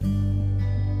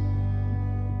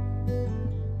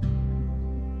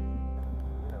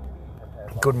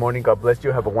Good morning. God bless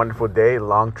you. Have a wonderful day.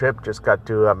 Long trip. Just got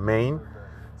to Maine.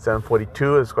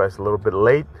 7:42. It's quite a little bit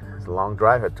late. It's a long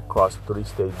drive. Had to cross 3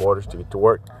 state borders to get to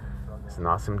work. It's an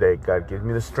awesome day. God gives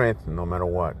me the strength no matter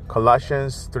what.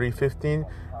 Colossians 3:15.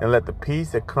 And let the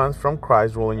peace that comes from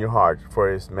Christ rule in your heart. For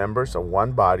as members of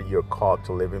one body, you're called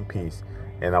to live in peace.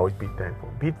 And always be thankful.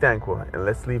 Be thankful and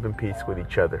let's live in peace with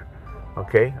each other.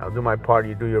 Okay? I'll do my part.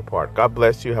 You do your part. God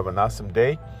bless you. Have an awesome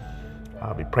day.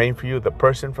 I'll be praying for you. The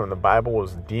person from the Bible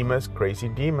was Demas, crazy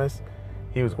Demas.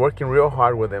 He was working real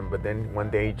hard with him, but then one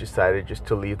day he decided just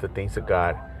to leave the things of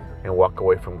God and walk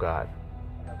away from God.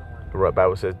 The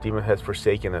Bible says Demas has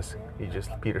forsaken us.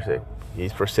 Peter said,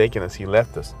 he's forsaken us. He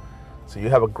left us. So you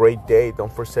have a great day.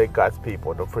 Don't forsake God's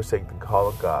people. Don't forsake the call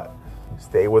of God.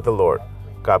 Stay with the Lord.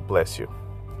 God bless you.